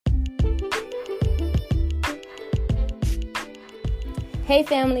Hey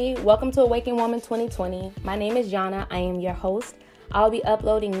family, welcome to Awaken Woman 2020. My name is Yana. I am your host. I'll be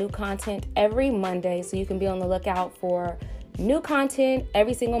uploading new content every Monday, so you can be on the lookout for new content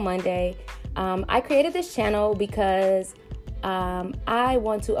every single Monday. I created this channel because I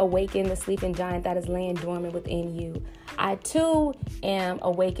want to awaken the sleeping giant that is laying dormant within you. I too am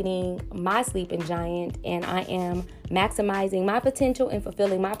awakening my sleeping giant, and I am maximizing my potential and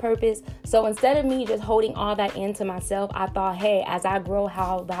fulfilling my purpose. So instead of me just holding all that into myself, I thought, hey, as I grow,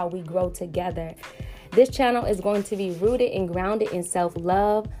 how about we grow together? This channel is going to be rooted and grounded in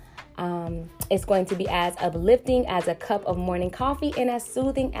self-love. It's going to be as uplifting as a cup of morning coffee and as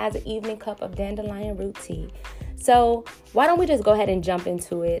soothing as an evening cup of dandelion root tea. So why don't we just go ahead and jump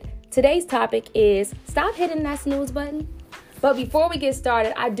into it? Today's topic is stop hitting that snooze button. But before we get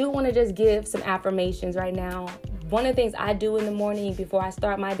started, I do want to just give some affirmations right now. One of the things I do in the morning before I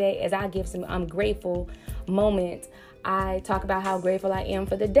start my day is I give some I'm grateful moments. I talk about how grateful I am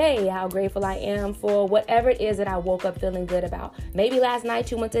for the day, how grateful I am for whatever it is that I woke up feeling good about. Maybe last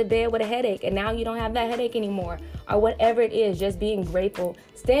night you went to bed with a headache and now you don't have that headache anymore, or whatever it is, just being grateful,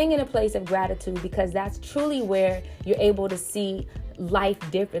 staying in a place of gratitude, because that's truly where you're able to see life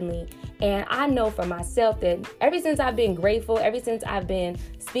differently. And I know for myself that ever since I've been grateful, ever since I've been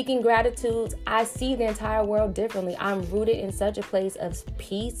speaking gratitudes, I see the entire world differently. I'm rooted in such a place of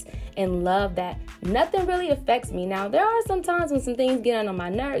peace and love that nothing really affects me. Now, there are some times when some things get under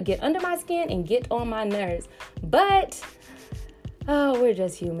my skin and get on my nerves, but we're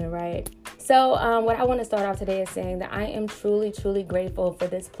just human, right? So what I want to start off today is saying that I am truly, truly grateful for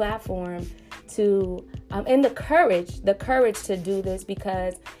this platform to and the courage to do this,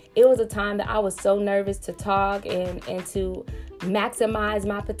 because it was a time that I was so nervous to talk and to maximize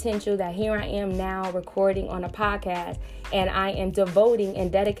my potential, that here I am now recording on a podcast, and I am devoting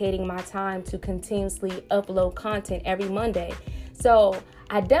and dedicating my time to continuously upload content every Monday. So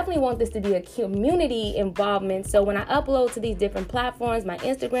I definitely want this to be a community involvement. So when I upload to these different platforms, my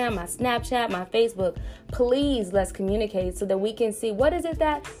Instagram, my Snapchat, my Facebook, please let's communicate so that we can see what is it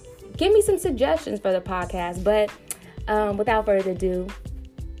that, give me some suggestions for the podcast. But without further ado,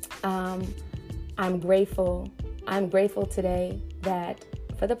 I'm grateful. I'm grateful today that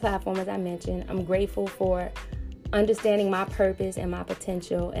for the platform, as I mentioned, I'm grateful for understanding my purpose and my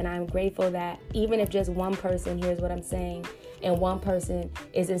potential. And I'm grateful that even if just one person hears what I'm saying and one person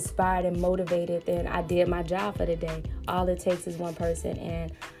is inspired and motivated, then I did my job for the day. All it takes is one person.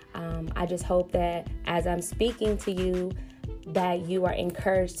 And I just hope that as I'm speaking to you, that you are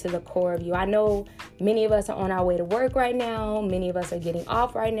encouraged to the core of you. I know many of us are on our way to work right now. Many of us are getting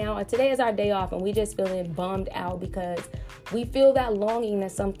off right now. And today is our day off, and we just feeling bummed out because we feel that longing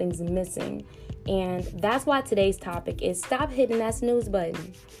that something's missing. And that's why today's topic is stop hitting that snooze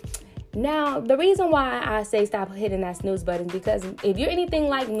button. Now, the reason why I say stop hitting that snooze button is because if you're anything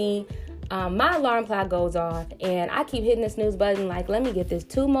like me, my alarm clock goes off and I keep hitting the snooze button like, let me get this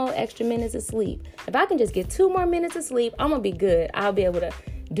 2 more extra minutes of sleep. If I can just get 2 more minutes of sleep, I'm going to be good. I'll be able to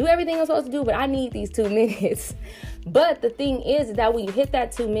do everything I'm supposed to do, but I need these 2 minutes. But the thing is that when you hit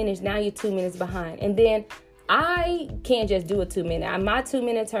that 2 minutes, now you're 2 minutes behind. And then I can't just do a 2 minute. My 2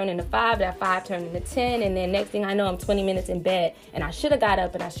 minutes turn into 5, that 5 turn into 10. And then next thing I know, I'm 20 minutes in bed and I should have got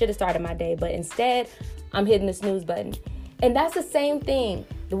up and I should have started my day. But instead, I'm hitting the snooze button. And that's the same thing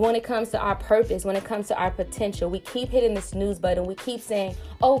when it comes to our purpose, when it comes to our potential. We keep hitting the snooze button. We keep saying,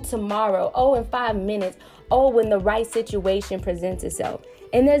 oh, tomorrow, oh, in 5 minutes, oh, when the right situation presents itself.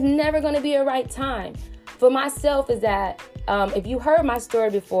 And there's never going to be a right time. For myself is that if you heard my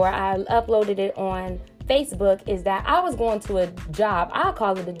story before, I uploaded it on Facebook, is that I was going to a job. I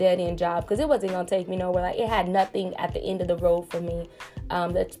call it a dead end job because it wasn't going to take me nowhere. Like, it had nothing at the end of the road for me.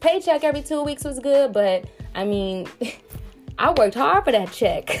 The paycheck every 2 weeks was good, but I mean, I worked hard for that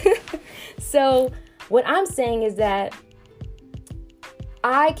check. So what I'm saying is that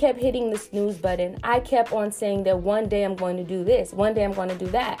I kept hitting the snooze button. I kept on saying that one day I'm going to do this. One day I'm going to do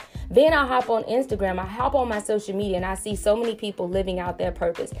that. Then I hop on Instagram. I hop on my social media and I see so many people living out their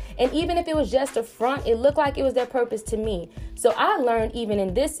purpose. And even if it was just a front, it looked like it was their purpose to me. So I learned even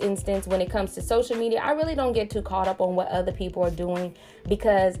in this instance, when it comes to social media, I really don't get too caught up on what other people are doing,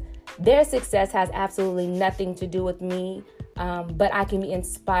 because their success has absolutely nothing to do with me. But I can be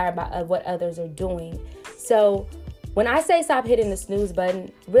inspired by what others are doing. So when I say stop hitting the snooze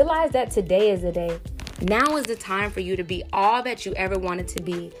button, realize that today is the day. Now is the time for you to be all that you ever wanted to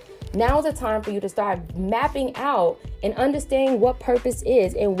be. Now is the time for you to start mapping out and understanding what purpose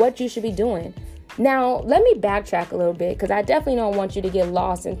is and what you should be doing. Now, let me backtrack a little bit, because I definitely don't want you to get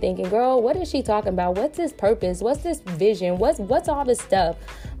lost in thinking, girl, what is she talking about? What's this purpose? What's this vision? What's all this stuff?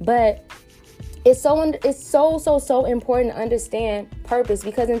 But It's so important to understand purpose,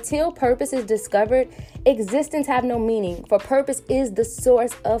 because until purpose is discovered, existence have no meaning. For purpose is the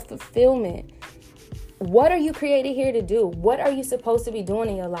source of fulfillment. What are you created here to do? What are you supposed to be doing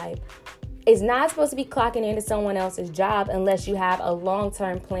in your life? It's not supposed to be clocking into someone else's job unless you have a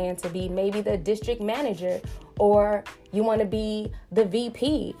long-term plan to be maybe the district manager, or you want to be the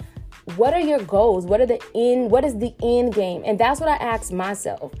VP. What are your goals? What is the end game? And that's what I ask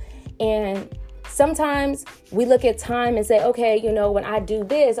myself. And sometimes we look at time and say, okay, when I do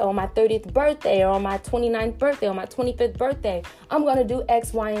this on my 30th birthday, or on my 29th birthday, or my 25th birthday, I'm going to do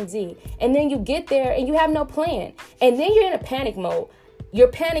X, Y, and Z. And then you get there and you have no plan. And then you're in a panic mode. You're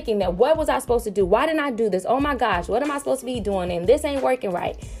panicking that, what was I supposed to do? Why didn't I do this? Oh my gosh, what am I supposed to be doing? And this ain't working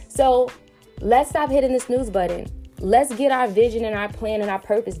right. So let's stop hitting the snooze button. Let's get our vision and our plan and our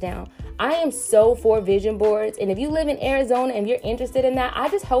purpose down. I am so for vision boards. And if you live in Arizona and you're interested in that, I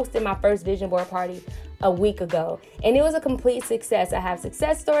just hosted my first vision board party a week ago. And it was a complete success. I have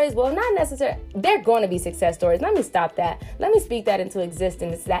success stories. Well, not necessarily. They're going to be success stories. Let me stop that. Let me speak that into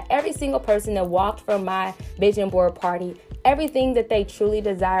existence. That every single person that walked from my vision board party, everything that they truly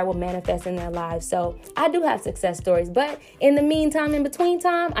desire will manifest in their lives. So I do have success stories. But in the meantime, in between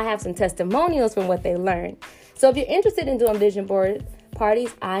time, I have some testimonials from what they learned. So if you're interested in doing vision board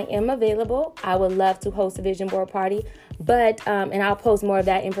parties, I am available. I would love to host a vision board party, but and I'll post more of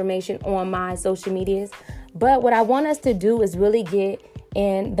that information on my social medias. But what I want us to do is really get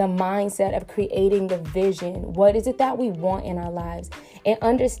in the mindset of creating the vision. What is it that we want in our lives? And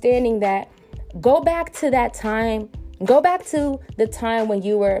understanding that, go back to the time when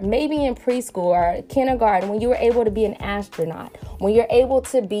you were maybe in preschool or kindergarten, when you were able to be an astronaut, when you're able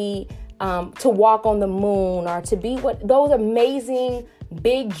to be to walk on the moon, or to be those amazing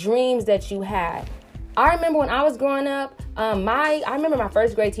big dreams that you had. I remember when I was growing up, I remember my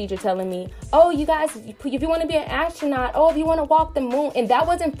first grade teacher telling me, oh, you guys, if you want to be an astronaut, if you want to walk the moon. And that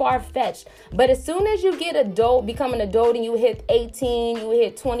wasn't far-fetched. But as soon as you become an adult and you hit 18, you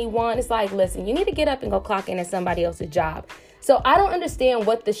hit 21, it's like, listen, you need to get up and go clock in at somebody else's job. So I don't understand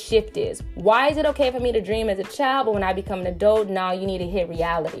what the shift is. Why is it okay for me to dream as a child, but when I become an adult, now you need to hit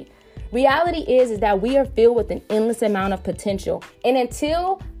reality? Reality is that we are filled with an endless amount of potential. And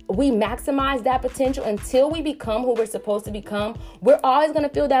until we maximize that potential, until we become who we're supposed to become, we're always going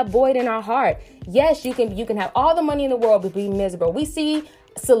to feel that void in our heart. Yes, you can have all the money in the world but be miserable. We see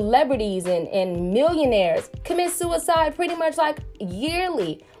celebrities and millionaires commit suicide pretty much like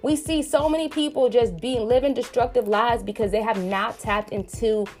yearly. We see so many people just living destructive lives because they have not tapped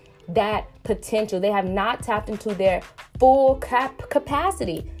into that potential. They have not tapped into their full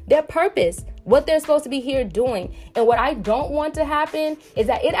capacity, their purpose, what they're supposed to be here doing. And what I don't want to happen is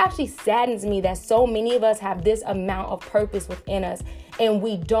that it actually saddens me that so many of us have this amount of purpose within us and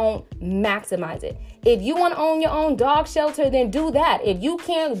we don't maximize it. If you want to own your own dog shelter, then do that. If you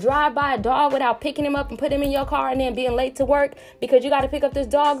can't drive by a dog without picking him up and putting him in your car and then being late to work because you got to pick up this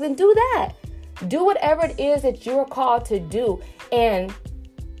dog, then do that. Do whatever it is that you're called to do. And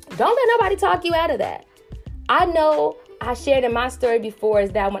don't let nobody talk you out of that. I know I shared in my story before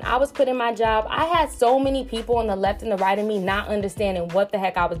is that when I was put in my job, I had so many people on the left and the right of me not understanding what the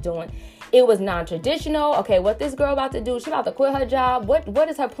heck I was doing. It was non-traditional. Okay, what this girl about to do? She about to quit her job. What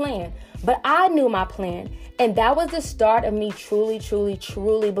is her plan? But I knew my plan. And that was the start of me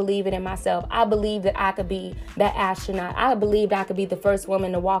truly believing in myself. I believed that I could be that astronaut. I believed I could be the first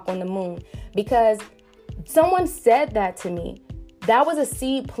woman to walk on the moon because someone said that to me. That was a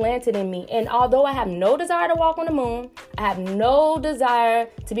seed planted in me. And although I have no desire to walk on the moon, I have no desire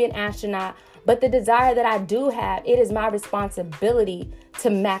to be an astronaut, but the desire that I do have, it is my responsibility to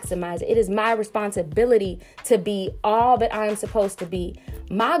maximize it. It is my responsibility to be all that I am supposed to be.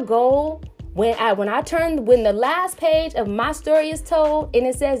 My goal, when the last page of my story is told and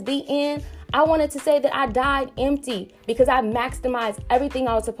it says the end, I wanted to say that I died empty because I maximized everything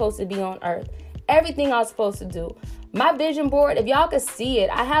I was supposed to be on earth, everything I was supposed to do. My vision board, if y'all could see it,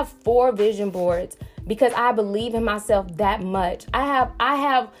 I have 4 vision boards because I believe in myself that much. I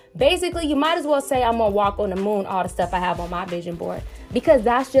have basically, you might as well say I'm going to walk on the moon, all the stuff I have on my vision board, because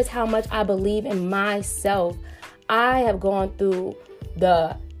that's just how much I believe in myself. I have gone through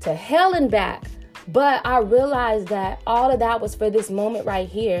to hell and back, but I realized that all of that was for this moment right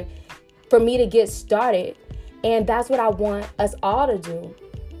here, for me to get started. And that's what I want us all to do,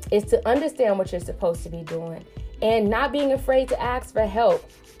 is to understand what you're supposed to be doing. And not being afraid to ask for help.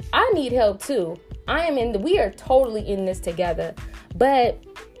 I need help too. We are totally in this together. But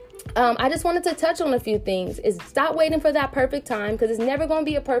I just wanted to touch on a few things. Is stop waiting for that perfect time, because it's never going to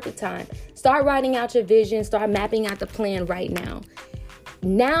be a perfect time. Start writing out your vision. Start mapping out the plan right now.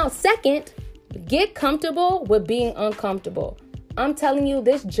 Now, second, Get comfortable with being uncomfortable. I'm telling you,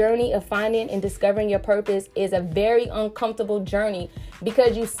 this journey of finding and discovering your purpose is a very uncomfortable journey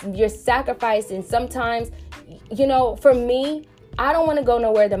because you're sacrificing. Sometimes, for me, I don't want to go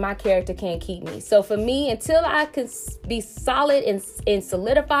nowhere that my character can't keep me. So for me, until I can be solid and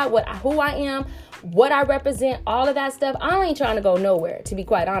solidify who I am, what I represent, all of that stuff, I ain't trying to go nowhere, to be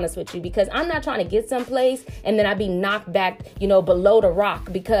quite honest with you, because I'm not trying to get someplace and then I be knocked back, below the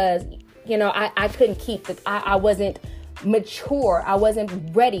rock because, I couldn't keep I wasn't mature. I wasn't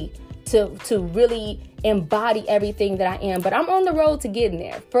ready to really embody everything that I am, but I'm on the road to getting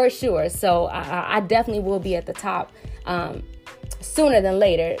there for sure. So I definitely will be at the top sooner than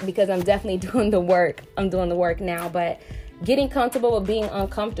later because I'm definitely doing the work. I'm doing the work now, but getting comfortable with being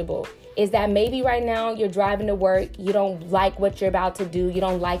uncomfortable is that maybe right now you're driving to work. You don't like what you're about to do. You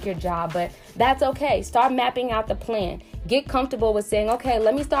don't like your job, but that's okay. Start mapping out the plan. Get comfortable with saying, okay,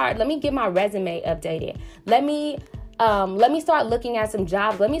 let me get my resume updated. Let me start looking at some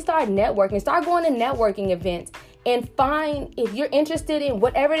jobs. Let me start networking. Start going to networking events and find, if you're interested in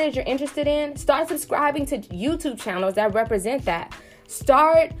whatever it is you're interested in, start subscribing to YouTube channels that represent that.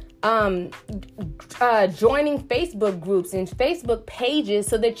 Start joining Facebook groups and Facebook pages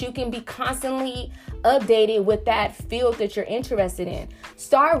so that you can be constantly updated with that field that you're interested in.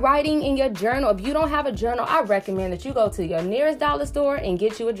 Start writing in your journal. If you don't have a journal, I recommend that you go to your nearest dollar store and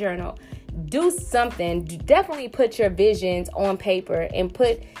get you a journal. Do something. Definitely put your visions on paper and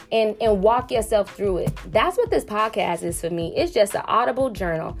walk yourself through it. That's what this podcast is for me. It's just an audible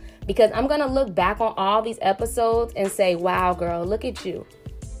journal because I'm going to look back on all these episodes and say, wow, girl, look at you.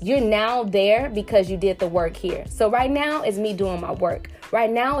 You're now there because you did the work here. So right now is me doing my work.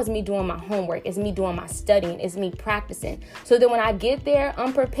 Right now is me doing my homework. It's me doing my studying. It's me practicing. So that when I get there,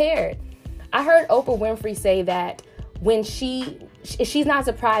 I'm prepared. I heard Oprah Winfrey say that when she's not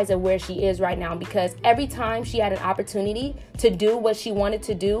surprised at where she is right now because every time she had an opportunity to do what she wanted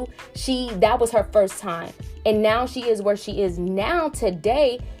to do, that was her first time. And now she is where she is now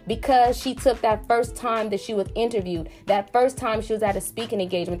today because she took that first time that she was interviewed, that first time she was at a speaking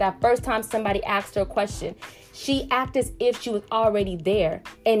engagement, that first time somebody asked her a question. She acted as if she was already there.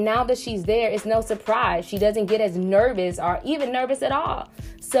 And now that she's there, it's no surprise. She doesn't get as nervous or even nervous at all.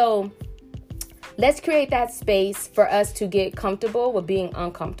 So let's create that space for us to get comfortable with being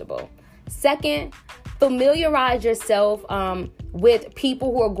uncomfortable. Second, familiarize yourself with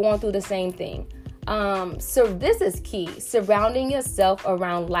people who are going through the same thing. So this is key. Surrounding yourself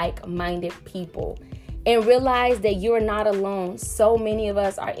around like-minded people and realize that you're not alone. So many of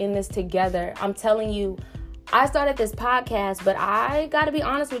us are in this together. I'm telling you, I started this podcast, but I got to be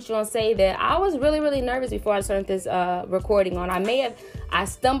honest with you and say that I was really, really nervous before I turned this recording on. I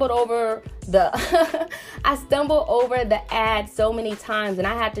stumbled over the ad so many times, and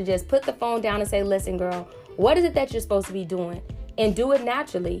I had to just put the phone down and say, listen, girl, what is it that you're supposed to be doing? And do it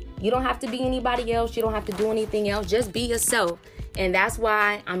naturally. You don't have to be anybody else. You don't have to do anything else. Just be yourself. And that's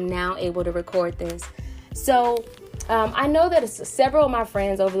why I'm now able to record this. So I know that several of my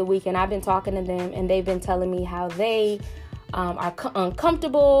friends over the weekend, I've been talking to them and they've been telling me how they are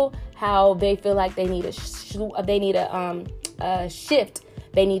uncomfortable, how they feel like they need a shift.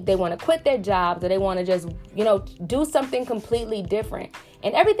 They want to quit their jobs or they want to just, do something completely different.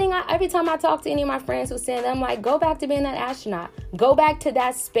 And every time I talk to any of my friends who say that, I'm like, go back to being an astronaut. Go back to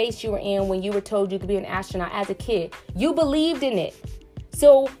that space you were in when you were told you could be an astronaut as a kid. You believed in it.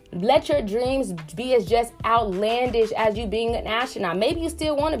 So let your dreams be as just outlandish as you being an astronaut. Maybe you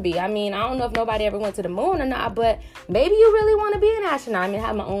still want to be. I mean, I don't know if nobody ever went to the moon or not, but maybe you really want to be an astronaut. I mean, I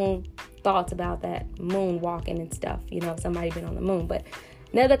have my own thoughts about that moon walking and stuff. Somebody been on the moon, but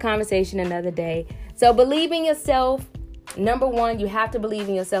another conversation, another day. So believe in yourself. Number one, you have to believe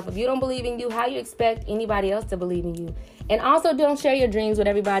in yourself. If you don't believe in you, how you expect anybody else to believe in you? And also don't share your dreams with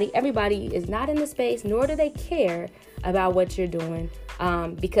everybody. Everybody is not in the space, nor do they care about what you're doing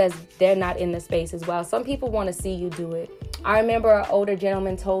because they're not in the space as well. Some people want to see you do it. I remember an older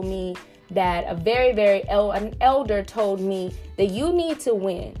gentleman told me that an elder told me that you need to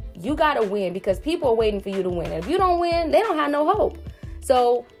win. You got to win because people are waiting for you to win. And if you don't win, they don't have no hope.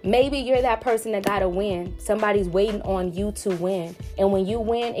 So maybe you're that person that got to win. Somebody's waiting on you to win. And when you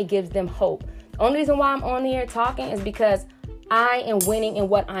win, it gives them hope. Only reason why I'm on here talking is because I am winning in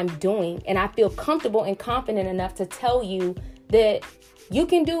what I'm doing. And I feel comfortable and confident enough to tell you that you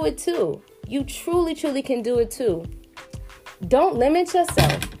can do it too. You truly, truly can do it too. Don't limit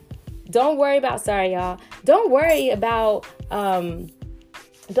yourself. Don't worry about, Don't worry about,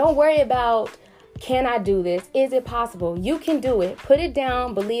 can I do this? Is it possible? You can do it. Put it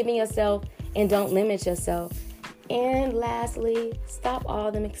down, believe in yourself, and don't limit yourself. And lastly, stop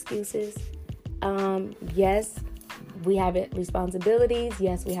all them excuses. Yes, we have responsibilities.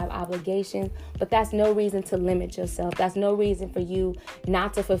 Yes, we have obligations, but that's no reason to limit yourself. That's no reason for you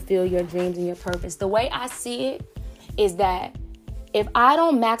not to fulfill your dreams and your purpose. The way I see it is that if I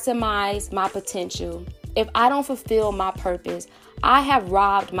don't maximize my potential, if I don't fulfill my purpose, I have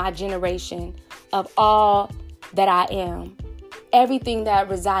robbed my generation of all that I am, everything that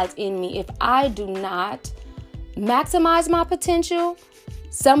resides in me. If I do not maximize my potential,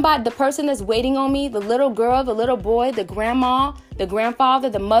 the person that's waiting on me, the little girl, the little boy, the grandma, the grandfather,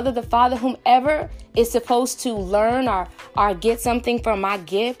 the mother, the father, whomever is supposed to learn or get something from my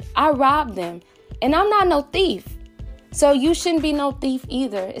gift, I rob them. And I'm not no thief. So you shouldn't be no thief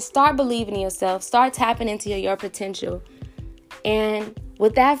either. Start believing in yourself. Start tapping into your potential. And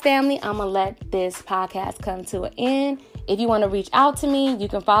with that, family, I'm going to let this podcast come to an end. If you want to reach out to me, you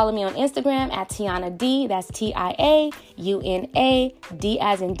can follow me on Instagram at Tiana D. That's TIAUNA D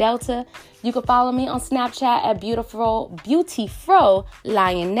as in Delta. You can follow me on Snapchat at Beautiful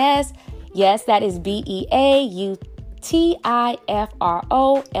Lioness. Yes, that is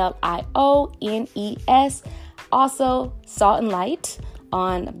BEAUTIFROLIONES. Also, Salt and Light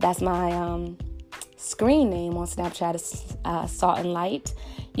that's my screen name on Snapchat is Salt and Light.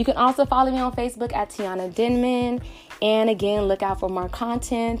 You can also follow me on Facebook at Tiana Denman. And again, look out for more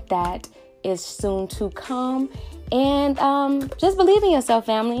content that is soon to come. And just believe in yourself,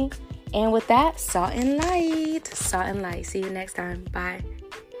 family. And with that, Salt and Light. Salt and Light. See you next time. Bye.